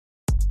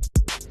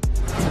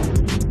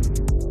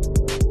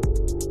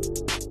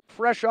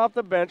fresh off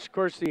the bench. Of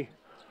course, the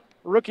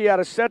rookie out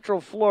of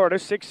Central Florida,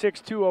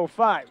 6'6",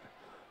 205.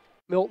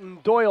 Milton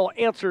Doyle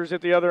answers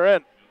at the other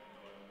end.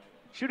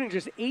 Shooting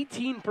just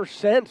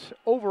 18%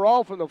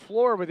 overall from the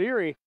floor with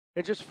Erie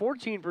and just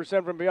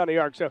 14% from beyond the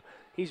arc. So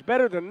he's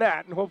better than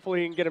that, and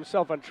hopefully he can get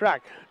himself on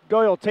track.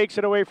 Doyle takes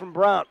it away from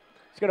Brown.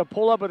 He's going to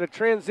pull up with a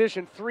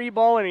transition 3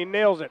 ball, and he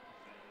nails it.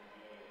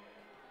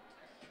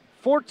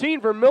 14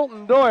 for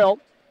Milton Doyle.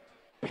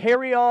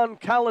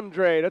 Perion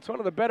Calandre. That's one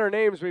of the better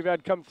names we've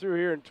had come through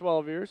here in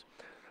 12 years.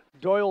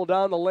 Doyle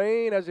down the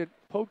lane as it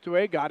poked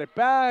away, got it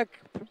back.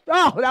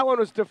 Oh, that one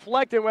was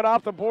deflected, went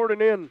off the board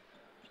and in.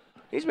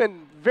 He's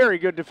been very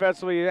good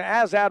defensively,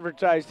 as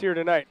advertised here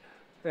tonight.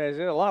 There's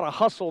a lot of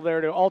hustle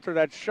there to alter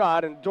that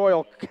shot, and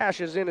Doyle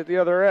cashes in at the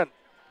other end.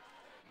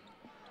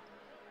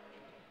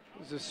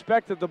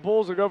 Suspected the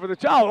Bulls would go for the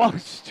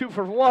it's 2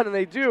 for 1, and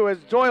they do as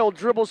Doyle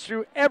dribbles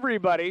through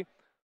everybody.